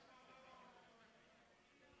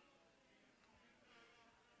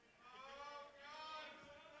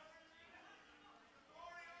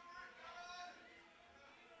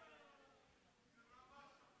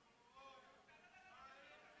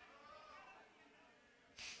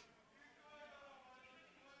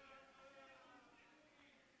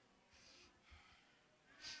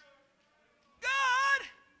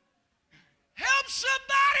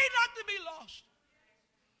 Somebody not to be lost.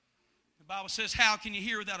 The Bible says, how can you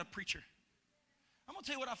hear without a preacher? I'm going to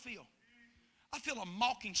tell you what I feel. I feel a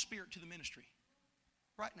mocking spirit to the ministry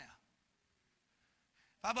right now.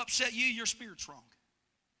 If I've upset you, your spirit's wrong.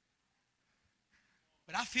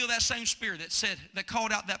 But I feel that same spirit that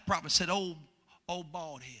called out that prophet, said, old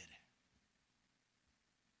bald head.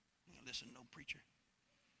 You know, listen to no preacher.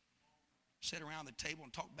 Sit around the table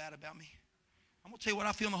and talk bad about me. I'm going to tell you what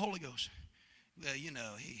I feel in the Holy Ghost. Well, you know,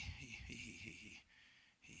 I'm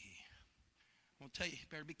going to tell you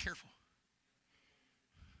better be careful.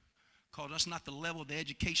 Because that's not the level of the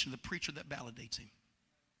education of the preacher that validates him.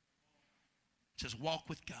 It says, walk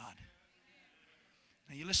with God.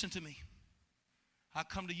 Now, you listen to me. I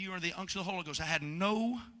come to you under the unction of the Holy Ghost. I had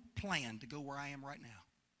no plan to go where I am right now.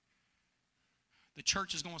 The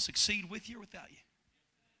church is going to succeed with you or without you.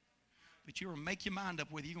 But you're going to make your mind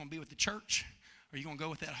up whether you're going to be with the church or you're going to go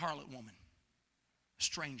with that harlot woman, a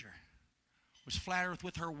stranger, which flattereth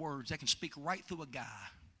with her words. That can speak right through a guy.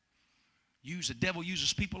 The devil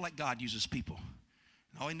uses people like God uses people.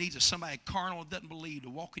 And all he needs is somebody carnal that doesn't believe to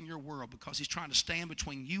walk in your world, because he's trying to stand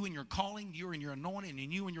between you and your calling, you and your anointing,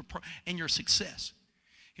 and you and your success.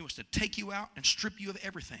 He wants to take you out and strip you of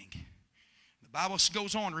everything. The Bible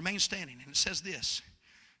goes on, remain standing, and it says this.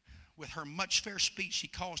 With her much fair speech she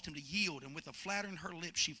caused him to yield, and with a flatter in her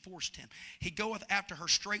lips she forced him. He goeth after her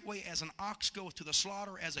straightway as an ox goeth to the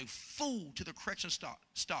slaughter, as a fool to the correction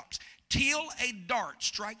stocks. Till a dart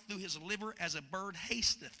strike through his liver, as a bird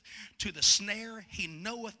hasteth to the snare. He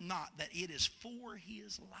knoweth not that it is for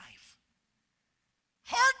his life.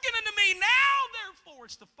 Hearken unto me now, therefore.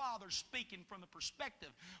 It's the father speaking from the perspective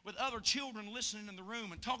with other children listening in the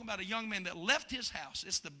room and talking about a young man that left his house.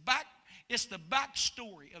 It's the back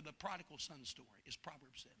story of the prodigal son story. It's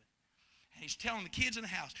Proverbs 7. And he's telling the kids in the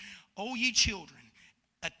house, O ye children,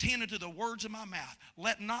 attend unto the words of my mouth.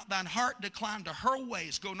 Let not thine heart decline to her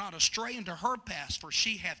ways. Go not astray into her paths, for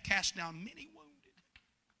she hath cast down many wounded.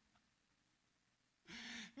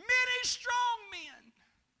 Many strong men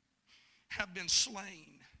have been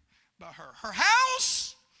slain by her. Her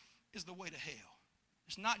house is the way to hell.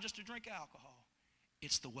 It's not just to drink alcohol.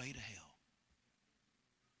 It's the way to hell.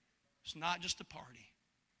 It's not just a party.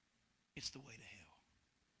 It's the way to hell.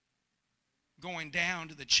 Going down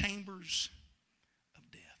to the chambers of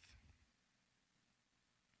death.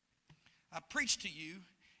 I preached to you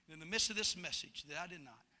in the midst of this message that I did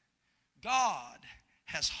not. God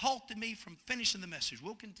has halted me from finishing the message.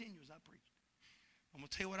 We'll continue as I preach. I'm going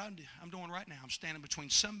to tell you what I'm doing right now. I'm standing between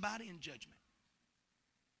somebody and judgment.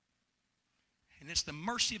 And it's the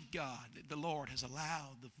mercy of God that the Lord has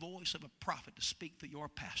allowed the voice of a prophet to speak through your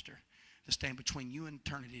pastor, to stand between you and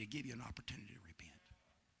eternity, to give you an opportunity to repent.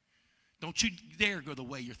 Don't you dare go the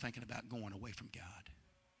way you're thinking about going away from God.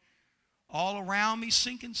 All around me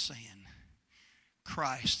sinking sand.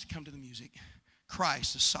 Christ, come to the music.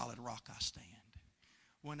 Christ, the solid rock I stand.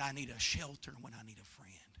 When I need a shelter, when I need a friend.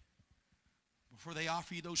 Before they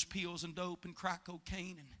offer you those pills and dope and crack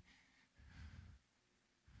cocaine and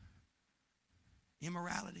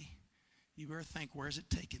immorality, you better think, where's it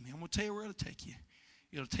taking me? I'm going to tell you where it'll take you.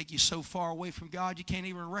 It'll take you so far away from God you can't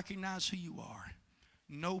even recognize who you are.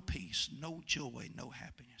 No peace, no joy, no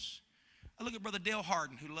happiness. I look at Brother Dale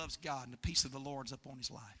Harden, who loves God, and the peace of the Lord's up on his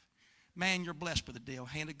life. Man, you're blessed, Brother Dale.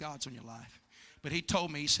 Hand of God's on your life. But he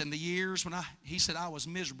told me, he said, in the years when he said, I was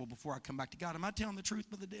miserable before I come back to God. Am I telling the truth,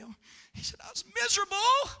 Brother Dale? He said, I was miserable.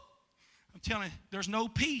 I'm telling you, there's no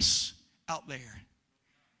peace out there.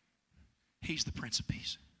 He's the Prince of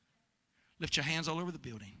Peace. Lift your hands all over the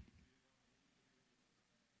building.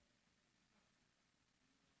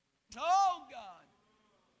 Oh, God.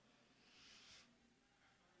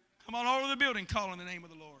 Come on all over the building, call in the name of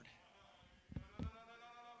the Lord.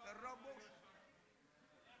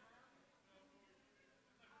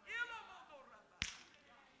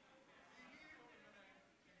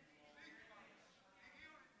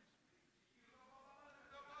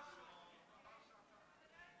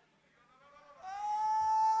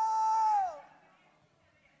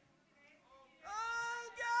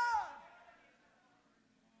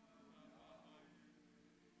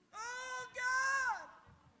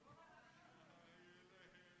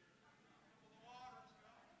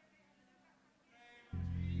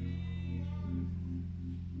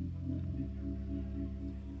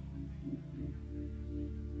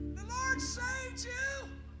 Saved you.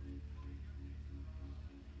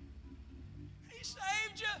 He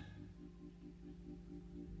saved you.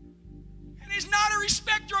 And he's not a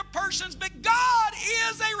respecter of persons, but God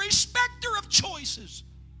is a respecter of choices.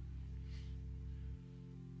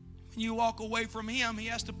 When you walk away from him, he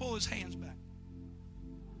has to pull his hands back.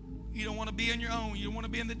 You don't want to be on your own. You don't want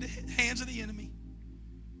to be in the hands of the enemy.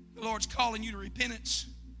 The Lord's calling you to repentance.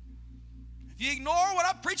 If you ignore what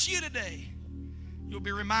I preach to you today, you'll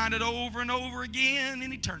be reminded over and over again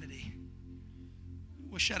in eternity.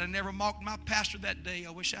 Wish I'd have never mocked my pastor that day.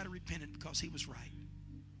 I wish I'd have repented because he was right.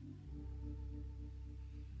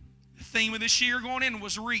 The theme of this year going in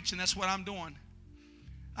was reach, and that's what I'm doing.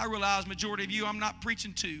 I realize majority of you I'm not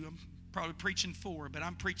preaching to. I'm probably preaching for, but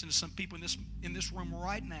I'm preaching to some people in this room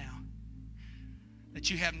right now that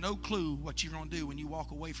you have no clue what you're going to do when you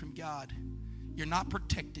walk away from God. You're not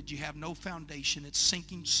protected. You have no foundation. It's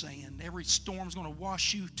sinking sand. Every storm's going to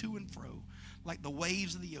wash you to and fro like the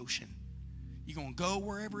waves of the ocean. You're going to go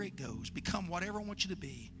wherever it goes. Become whatever I want you to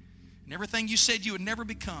be. And everything you said you would never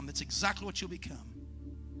become, that's exactly what you'll become.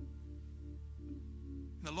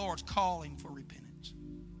 And the Lord's calling for repentance.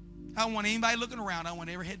 I don't want anybody looking around. I want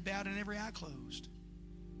every head bowed and every eye closed.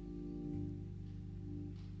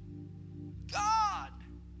 God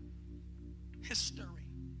is stirring.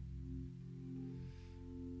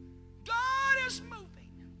 God is moving.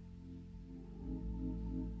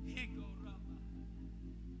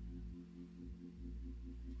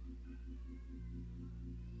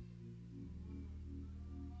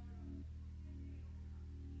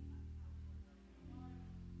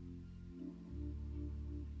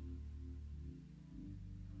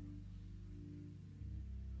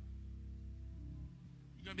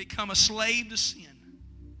 You're going to become a slave to sin.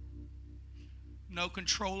 No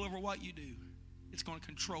control over what you do. It's going to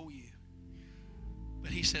control you.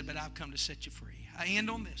 But he said, but I've come to set you free. I end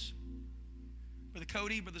on this. Brother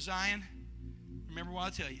Cody, Brother Zion, remember what I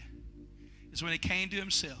tell you. Is when he came to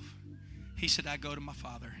himself, he said, I go to my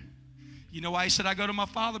Father. You know why he said, I go to my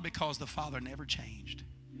Father? Because the Father never changed.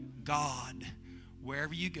 God,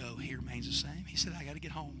 wherever you go, he remains the same. He said, I got to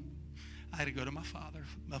get home. I got to go to my Father.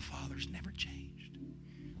 My Father's never changed.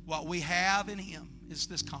 What we have in him is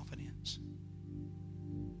this confidence.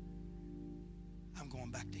 I'm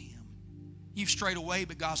going back to him. You've strayed away,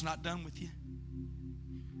 but God's not done with you.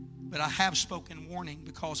 But I have spoken warning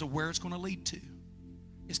because of where it's going to lead to.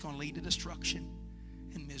 It's going to lead to destruction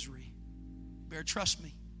and misery. You better trust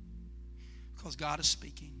me because God is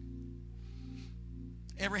speaking.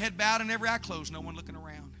 Every head bowed and every eye closed, no one looking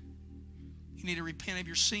around. You need to repent of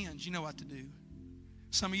your sins. You know what to do.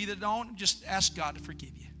 Some of you that don't, just ask God to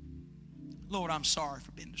forgive you. Lord, I'm sorry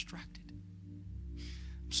for being distracted.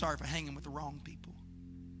 I'm sorry for hanging with the wrong people.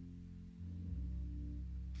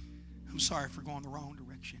 I'm sorry for going the wrong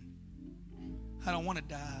direction. I don't want to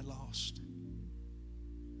die lost.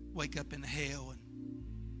 Wake up in hell and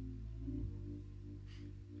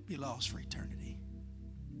be lost for eternity.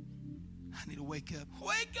 I need to wake up.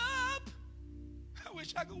 Wake up! I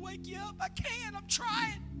wish I could wake you up. I can't. I'm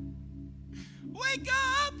trying. Wake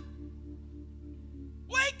up!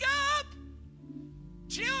 Wake up!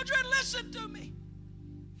 Children, listen to me.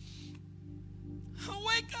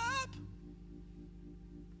 Wake up!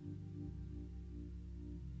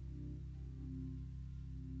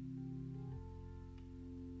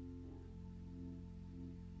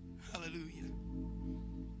 Hallelujah.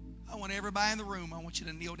 I want everybody in the room, I want you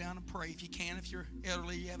to kneel down and pray. If you can, if you're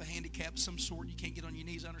elderly, you have a handicap of some sort, you can't get on your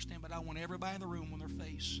knees, I understand, but I want everybody in the room on their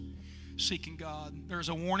face seeking God. There's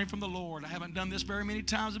a warning from the Lord. I haven't done this very many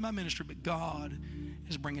times in my ministry, but God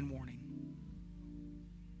is bringing warning.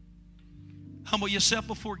 Humble yourself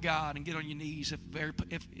before God and get on your knees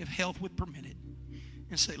if health would permit it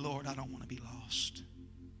and say, Lord, I don't want to be lost.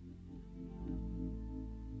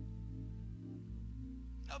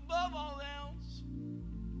 Above all else,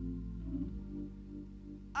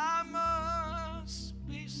 I must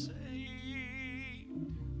be saved.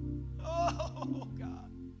 Oh,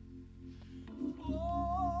 God. For above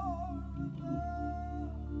all else.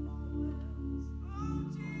 Oh,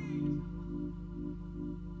 Jesus.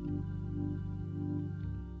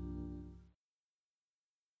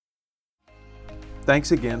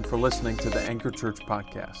 Thanks again for listening to the Anchor Church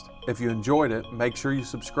podcast. If you enjoyed it, make sure you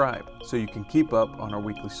subscribe so you can keep up on our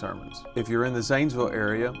weekly sermons. If you're in the Zanesville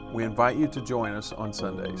area, we invite you to join us on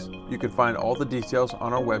Sundays. You can find all the details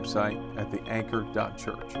on our website at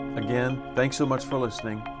theanchor.church. Again, thanks so much for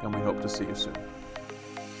listening, and we hope to see you soon.